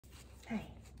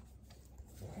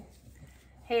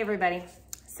Hey everybody.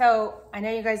 So I know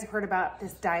you guys have heard about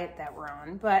this diet that we're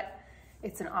on, but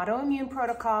it's an autoimmune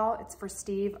protocol. It's for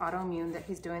Steve, autoimmune, that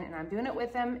he's doing, and I'm doing it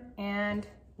with him, and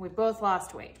we both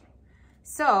lost weight.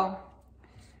 So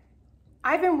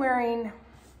I've been wearing,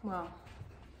 well,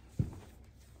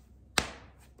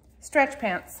 stretch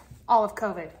pants all of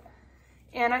COVID,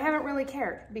 and I haven't really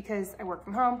cared because I work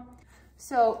from home.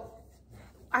 So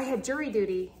I had jury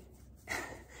duty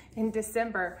in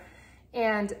December,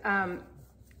 and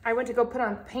I went to go put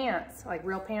on pants, like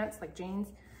real pants, like jeans,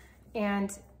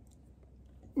 and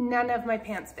none of my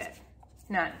pants fit,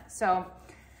 none. So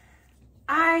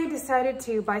I decided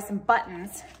to buy some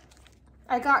buttons.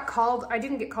 I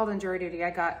didn't get called on jury duty, I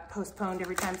got postponed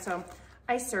every time, so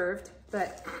I served,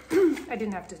 but I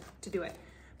didn't have to do it.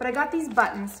 But I got these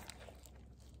buttons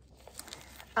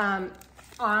on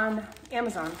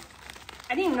Amazon.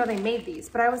 I didn't even know they made these,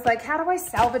 but I was like, how do I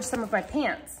salvage some of my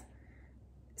pants?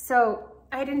 So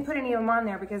I didn't put any of them on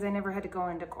there because I never had to go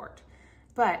into court.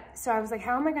 So I was like,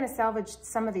 how am I gonna salvage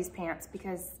some of these pants?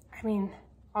 Because, I mean,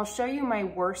 I'll show you my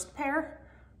worst pair.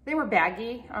 They were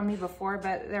baggy on me before,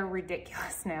 but they're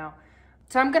ridiculous now.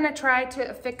 So I'm gonna try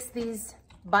to fix these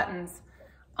buttons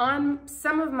on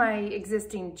some of my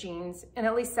existing jeans and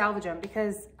at least salvage them,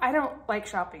 because I don't like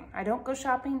shopping. I don't go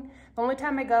shopping. The only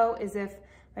time I go is if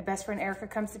my best friend Erica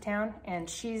comes to town, and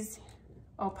she's,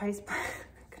 Pi's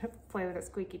gonna play with a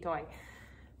squeaky toy.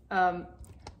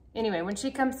 Anyway, when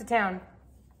she comes to town,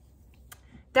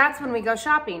 that's when we go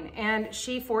shopping, and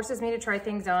she forces me to try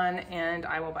things on, and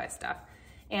I will buy stuff.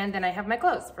 And then I have my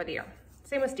clothes for the year.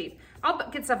 Same with Steve. I'll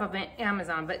get stuff off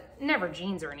Amazon, but never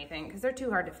jeans or anything, because they're too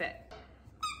hard to fit.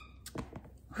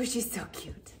 Oh, she's so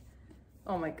cute.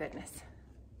 Oh my goodness.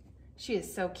 She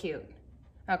is so cute.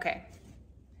 Okay.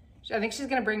 I think she's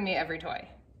gonna bring me every toy.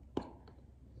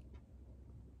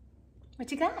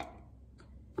 What you got?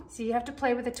 So you have to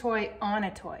play with a toy on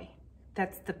a toy.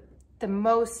 That's the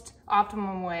most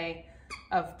optimum way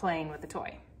of playing with a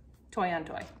toy. Toy on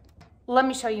toy. Let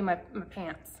me show you my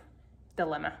pants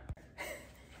dilemma.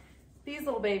 These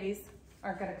little babies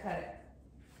aren't gonna cut it.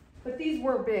 But these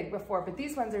were big before, but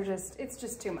these ones are it's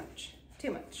just too much,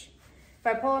 too much. If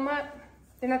I pull them up,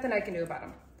 there's nothing I can do about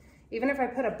them. Even if I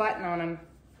put a button on them,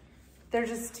 they're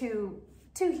just too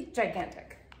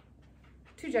gigantic,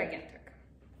 too gigantic.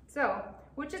 So,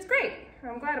 which is great.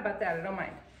 I'm glad about that, I don't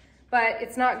mind. But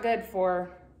it's not good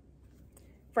for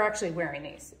actually wearing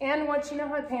these. And once you know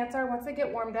how the pants are, once they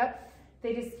get warmed up,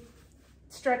 they just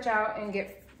stretch out and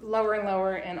get lower and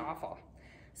lower and awful.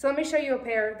 So let me show you a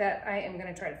pair that I am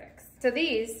gonna try to fix. So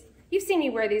these, you've seen me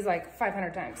wear these like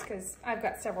 500 times because I've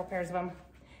got several pairs of them.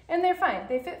 And they're fine,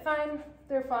 they fit fine,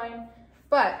 they're fine.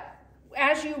 But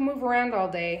as you move around all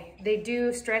day, they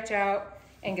do stretch out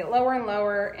and get lower and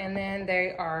lower, and then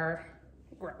they are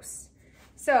gross.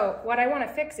 So what I wanna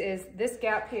fix is this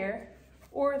gap here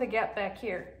or the gap back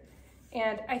here.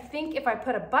 And I think if I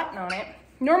put a button on it,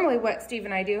 normally what Steve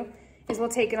and I do is we'll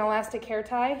take an elastic hair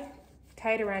tie,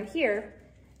 tie it around here,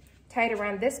 tie it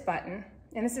around this button,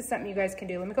 and this is something you guys can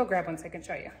do. Let me go grab one so I can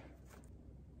show you.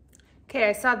 Okay,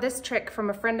 I saw this trick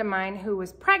from a friend of mine who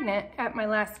was pregnant at my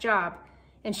last job,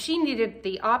 and she needed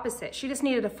the opposite. She just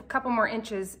needed a couple more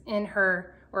inches in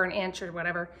her, or an inch or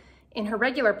whatever, in her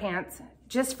regular pants,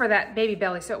 just for that baby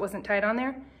belly so it wasn't tight on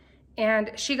there.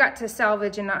 And she got to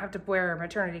salvage and not have to wear her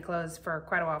maternity clothes for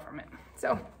quite a while from it.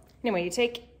 So anyway, you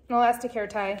take an elastic hair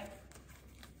tie,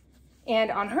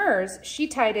 and on hers, she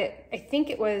tied it, I think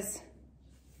it was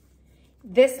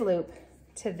this loop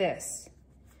to this.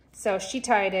 So she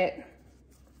tied it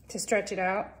to stretch it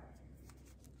out.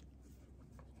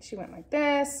 She went like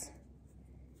this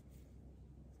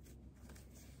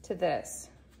to this.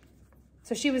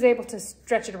 So she was able to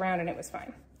stretch it around and it was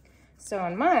fine. So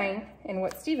on mine, and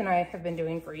what Steve and I have been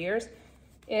doing for years,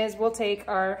 is we'll take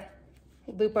our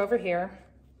loop over here,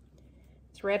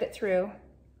 thread it through,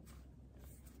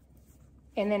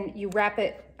 and then you wrap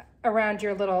it around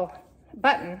your little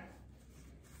button.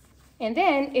 And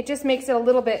then it just makes it a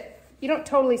little bit, you don't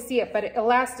totally see it, but it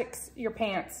elastics your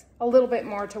pants a little bit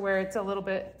more to where it's a little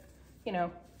bit, you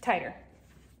know, tighter.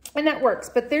 And that works,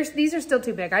 but these are still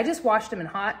too big. I just washed them in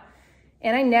hot,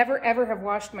 and I never ever have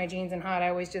washed my jeans in hot. I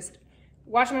always just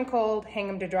wash them in cold, hang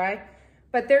them to dry,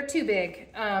 but they're too big.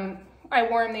 I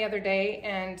wore them the other day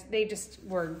and they just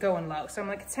were going low. So I'm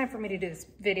like, it's time for me to do this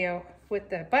video with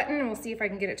the button, and we'll see if I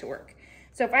can get it to work.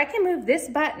 So if I can move this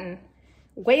button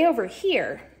way over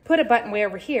here, put a button way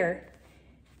over here,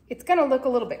 it's gonna look a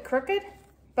little bit crooked,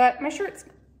 but my shirt's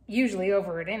usually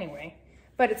over it anyway.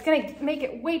 But it's gonna make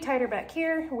it way tighter back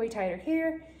here, way tighter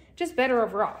here, just better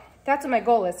overall. That's what my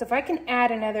goal is. So if I can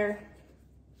add another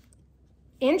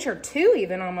inch or two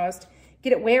even almost,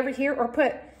 get it way over here, or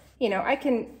put, you know, I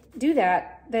can do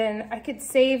that, then I could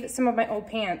save some of my old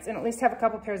pants and at least have a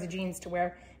couple pairs of jeans to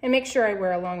wear and make sure I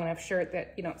wear a long enough shirt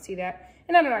that you don't see that.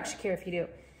 And I don't actually care if you do.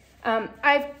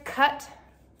 I've cut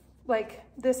like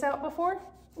this out before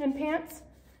in pants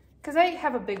because I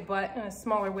have a big butt and a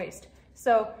smaller waist.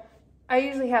 So I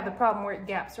usually have the problem where it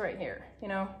gaps right here, you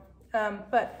know.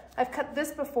 But I've cut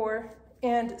this before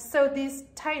and sewed these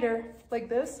tighter like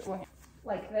this,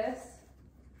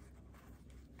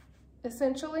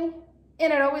 essentially.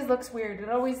 And it always looks weird.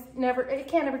 It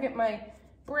can't ever get my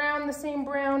brown, the same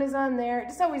brown is on there. It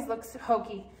just always looks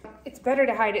hokey. It's better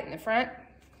to hide it in the front,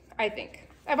 I think.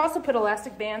 I've also put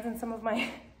elastic bands in some of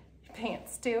my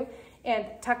pants too, and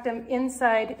tucked them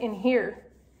inside in here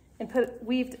and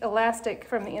weaved elastic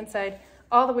from the inside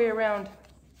all the way around.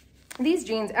 These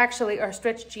jeans actually are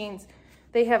stretch jeans.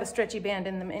 They have a stretchy band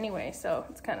in them anyway, so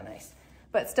it's kind of nice.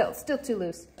 But still too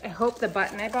loose. I hope the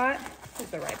button I bought is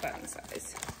the right button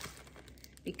size,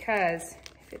 because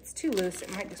if it's too loose,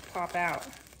 it might just pop out.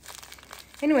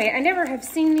 Anyway, I never have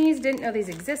seen these, didn't know these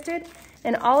existed,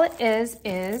 and all it is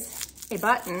a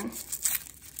button.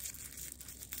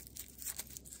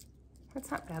 That's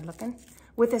not bad looking.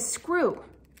 With a screw.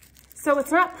 So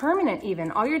it's not permanent even.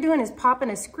 All you're doing is popping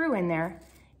a screw in there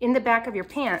in the back of your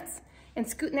pants and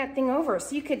scooting that thing over.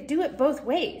 So you could do it both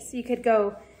ways. You could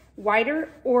go wider,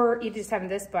 or you just have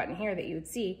this button here that you would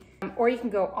see, or you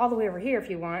can go all the way over here if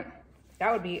you want.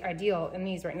 That would be ideal in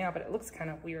these right now, but it looks kind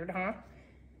of weird, huh?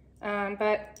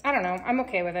 But I don't know, I'm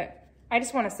okay with it. I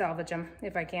just want to salvage them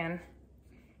if I can.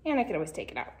 And I could always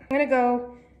take it out. I'm gonna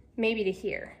go maybe to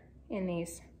here in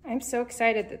these. I'm so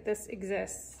excited that this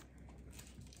exists.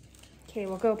 Okay,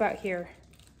 we'll go about here.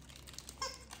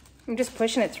 I'm just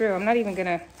pushing it through. I'm not even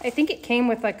gonna, I think it came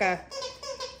with like a,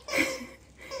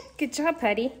 good job,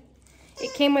 Puddy.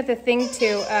 It came with a thing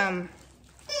to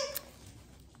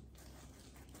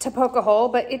poke a hole,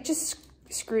 but it just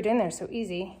screwed in there so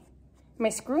easy. Am I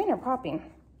screwing or popping?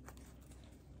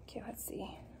 Okay, let's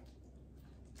see.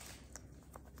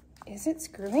 Is it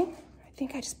screwing? I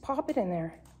think I just pop it in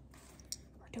there.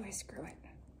 Or do I screw it?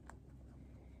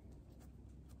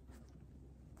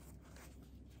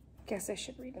 Guess I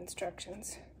should read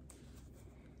instructions.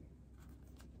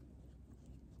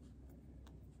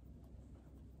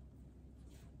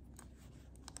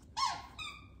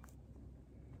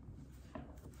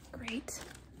 Great.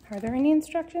 Are there any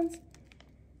instructions?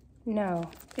 No.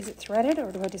 Is it threaded,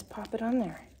 or do I just pop it on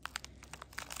there?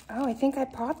 Oh, I think I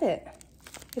pop it.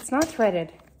 It's not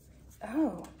threaded.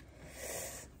 Oh.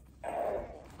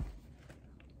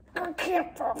 I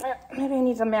can't pop it. Maybe I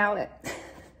need a mallet.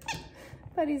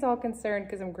 But he's all concerned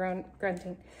because I'm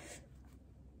grunting.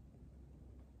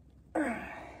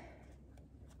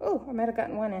 Oh, I might have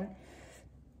gotten one in.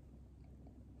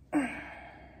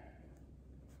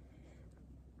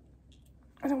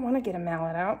 I don't want to get a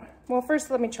mallet out. Well, first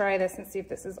let me try this and see if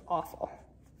this is awful.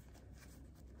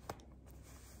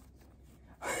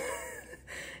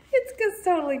 It's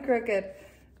totally crooked.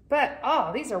 But,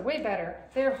 oh, these are way better.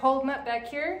 They're holding up back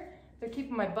here. They're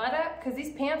keeping my butt up because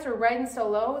these pants were riding so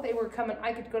low, they were coming,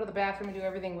 I could go to the bathroom and do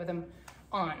everything with them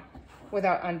on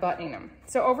without unbuttoning them.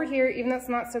 So over here, even though it's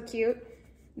not so cute,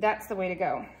 that's the way to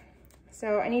go.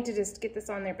 So I need to just get this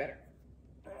on there better.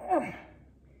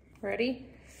 Ready?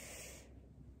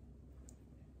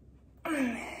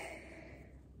 I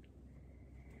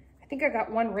think I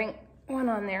got one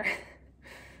on there.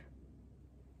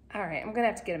 All right, I'm gonna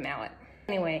have to get a mallet.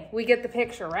 Anyway, we get the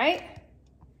picture, right?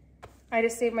 I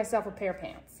just saved myself a pair of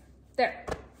pants. There.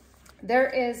 There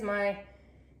is my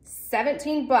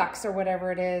 17 bucks or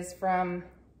whatever it is from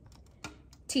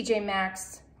TJ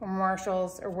Maxx or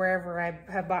Marshall's or wherever I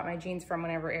have bought my jeans from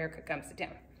whenever Erica comes to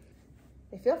town.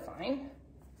 They feel fine.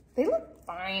 They look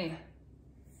fine.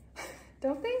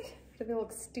 Don't they? Or they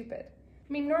look stupid?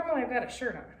 I mean, normally I've got a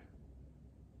shirt on.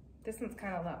 This one's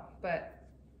kind of low, but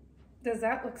does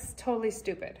that look totally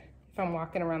stupid if I'm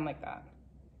walking around like that?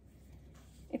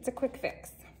 It's a quick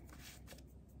fix.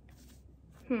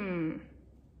 To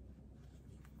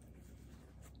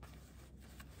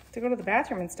go to the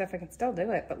bathroom and stuff, I can still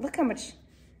do it, but look how much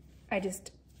I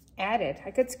just added.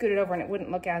 I could scoot it over and it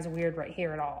wouldn't look as weird right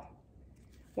here at all.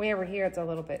 Way over here, it's a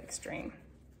little bit extreme.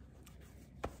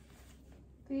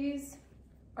 These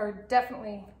are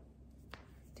definitely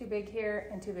too big here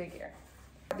and too big here.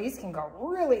 These can go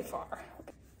really far.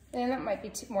 And that might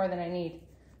be more than I need.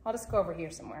 I'll just go over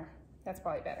here somewhere. That's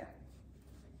probably better.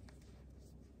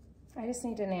 I just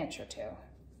need an inch or two.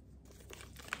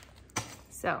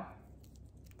 So,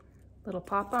 little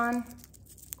pop on.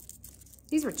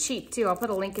 These were cheap too. I'll put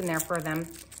a link in there for them.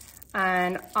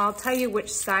 And I'll tell you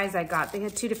which size I got. They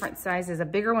had two different sizes, a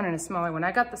bigger one and a smaller one.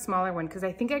 I got the smaller one because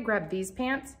I think I grabbed these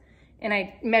pants and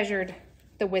I measured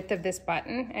the width of this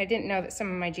button. I didn't know that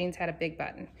some of my jeans had a big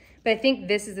button, but I think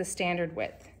this is the standard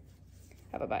width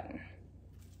of a button.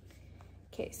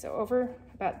 Okay, so over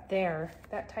about there,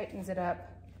 that tightens it up.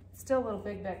 It's still a little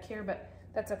big back here, but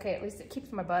that's okay. At least it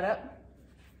keeps my butt up.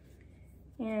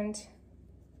 And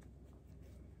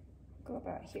go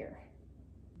about here.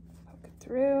 Poke it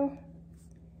through.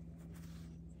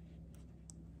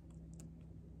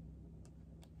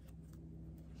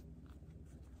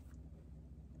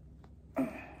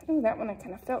 Ooh, that one I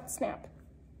kind of felt snap.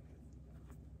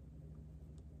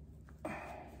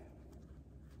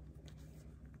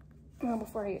 Well,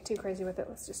 before I get too crazy with it,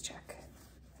 let's just check.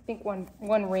 I think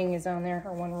one ring is on there,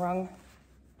 or one rung.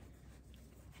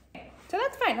 So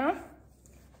that's fine, huh?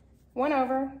 One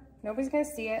over, nobody's gonna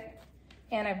see it.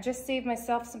 And I've just saved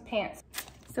myself some pants.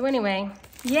 So anyway,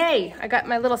 yay, I got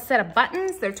my little set of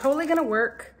buttons. They're totally gonna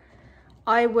work.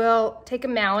 I will take a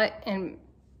mallet and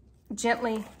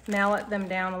gently mallet them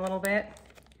down a little bit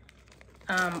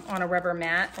on a rubber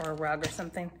mat or a rug or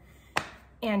something,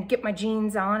 and get my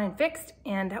jeans on and fixed.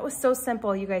 And that was so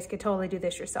simple. You guys could totally do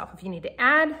this yourself. If you need to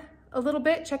add a little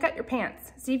bit, check out your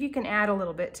pants. See if you can add a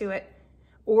little bit to it.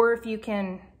 Or if you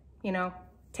can, you know,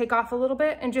 take off a little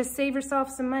bit and just save yourself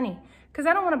some money. Because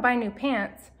I don't want to buy new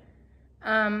pants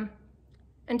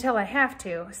until I have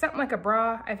to. Something like a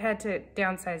bra, I've had to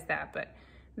downsize that. But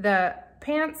the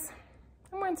pants,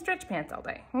 I'm wearing stretch pants all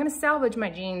day. I'm going to salvage my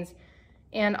jeans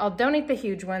and I'll donate the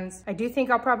huge ones. I do think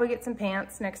I'll probably get some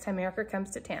pants next time Erica comes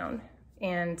to town.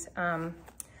 And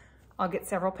I'll get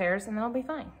several pairs and then I'll be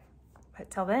fine.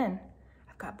 But till then,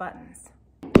 I've got buttons.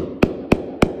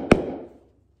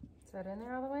 Is that in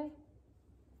there all the way?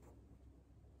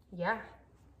 Yeah.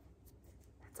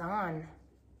 It's on.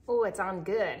 Oh, it's on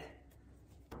good.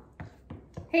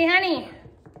 Hey, honey.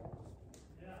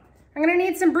 Yeah. I'm gonna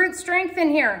need some brute strength in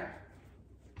here.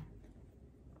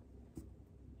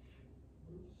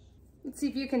 Let's see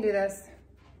if you can do this.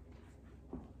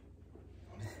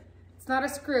 It's not a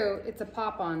screw, it's a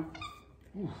pop-on.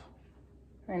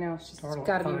 I know, she's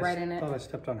gotta be right in it. I thought I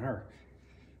stepped on her.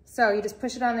 So you just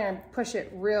push it on there and push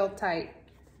it real tight.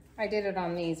 I did it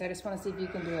on these. I just want to see if you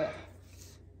can do it.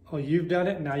 Oh, you've done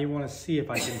it? Now you want to see if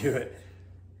I can do it.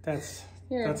 That's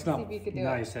not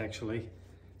nice, actually.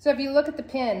 So if you look at the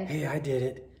pin. Hey, I did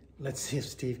it. Let's see if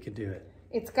Steve can do it.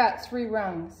 It's got 3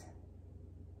 rungs.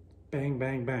 Bang,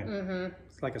 bang, bang. Mm-hmm.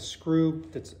 It's like a screw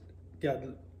that's got,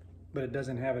 but it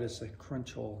doesn't have it as a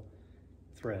crunch hole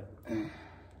thread.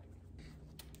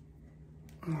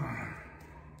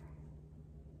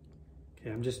 Okay,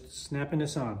 I'm just snapping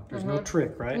this on. There's no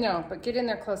trick, right? No, but get in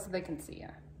there close so they can see you.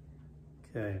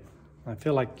 Okay. I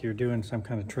feel like you're doing some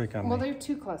kind of trick on me. Well, they're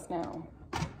too close now.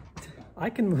 I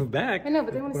can move back. I know,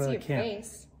 but they want to see your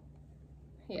face.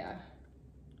 Yeah.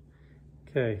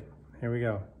 Okay, here we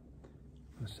go.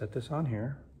 I'm gonna set this on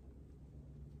here.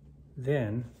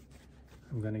 Then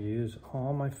I'm gonna use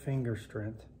all my finger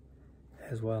strength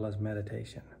as well as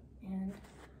meditation. And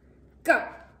go.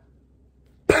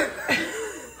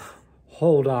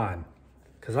 Hold on,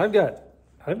 because I've got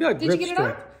grip strength. Did you get it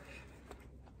on?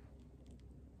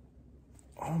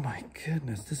 Oh my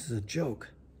goodness, this is a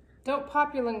joke. Don't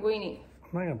pop your linguine.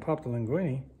 I'm not gonna pop the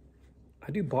linguine.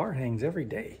 I do bar hangs every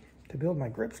day to build my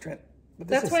grip strength. But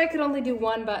that's why I could only do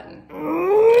one button.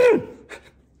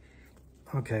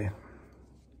 Okay.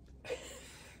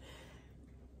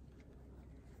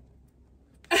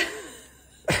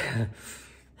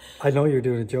 I know you're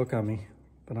doing a joke on me,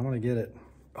 but I'm gonna get it.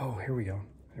 Oh, here we go.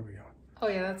 Here we go. Oh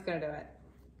yeah, that's gonna do it.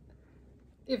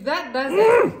 If that does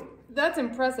it, that's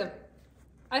impressive.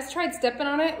 I tried stepping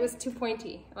on it, it was too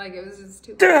pointy. Like it was just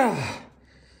too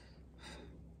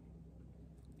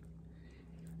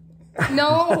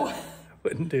No! I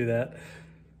wouldn't do that.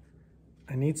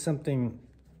 I need something,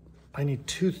 I need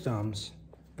 2 thumbs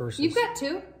versus... You've got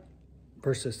 2?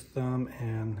 Versus thumb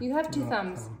and... You have 2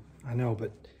 thumbs. I know,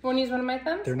 but... Want to use one of my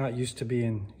thumbs? They're not used to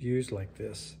being used like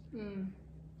this.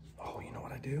 Oh, you know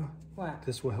what I do? What?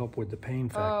 This will help with the pain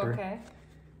factor. Oh, okay.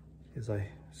 Is I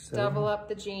double up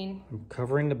the jean. I'm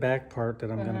covering the back part that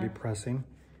I'm going to be pressing.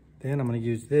 Then I'm going to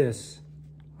use this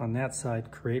on that side,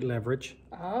 create leverage.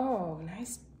 Oh,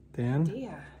 nice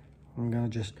idea. I'm going to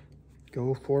just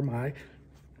go for my...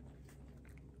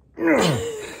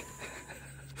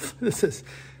 This is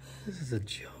a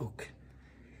joke.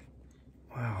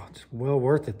 Wow, it's well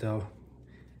worth it though.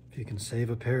 If you can save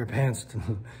a pair of pants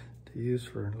to use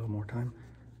for a little more time.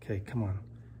 Okay, come on.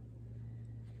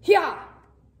 Yeah.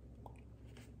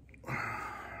 You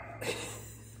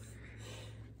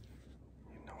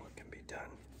know it can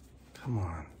Come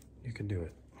on, you can do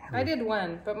it. I did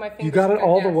one, but my fingers. You got it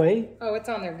all the way? Oh, it's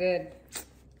on there good.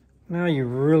 Now you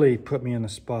really put me in the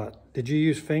spot. Did you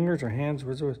use fingers or hands?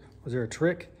 Was there a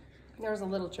trick? There was a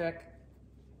little trick.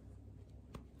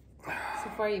 So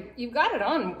far, you've got it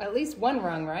on at least one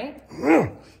rung, right?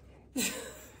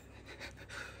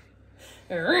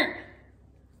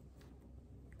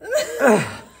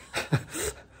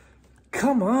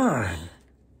 Come on.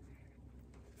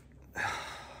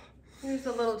 Here's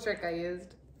the little trick I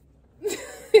used.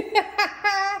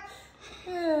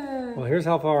 Well, here's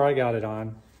how far I got it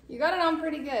on. You got it on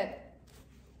pretty good.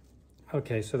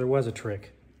 Okay, so there was a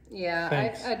trick. Yeah,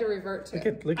 I had to revert to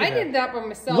it. Look at I that. did that by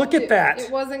myself. Look at that.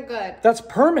 It wasn't good. That's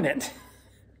permanent.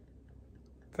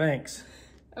 Thanks.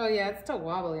 Oh yeah, it's still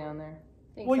wobbly on there.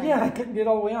 Thanks, Well, yeah, I couldn't get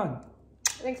all the way on.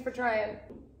 Thanks for trying.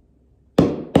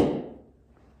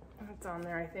 It's on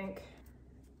there, I think.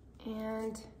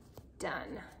 And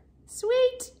done.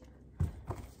 Sweet.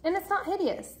 And it's not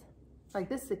hideous. Like,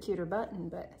 this is a cuter button,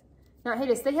 but not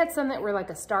hideous. They had some that were like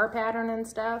a star pattern and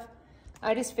stuff.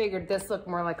 I just figured this looked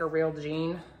more like a real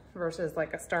jean versus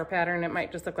like a star pattern. It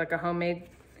might just look like a homemade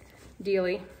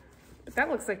dealie. But that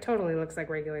looks like, totally looks like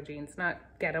regular jeans, not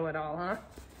ghetto at all, huh?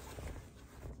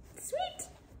 Sweet.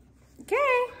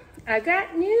 Okay, I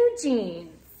got new jeans.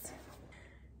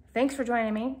 Thanks for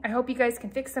joining me. I hope you guys can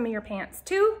fix some of your pants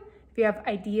too. If you have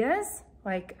ideas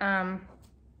like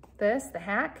this, the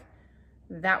hack,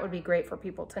 that would be great for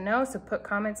people to know. So put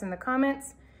comments in the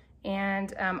comments,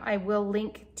 and I will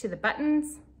link to the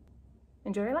buttons.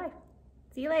 Enjoy your life.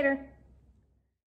 See you later.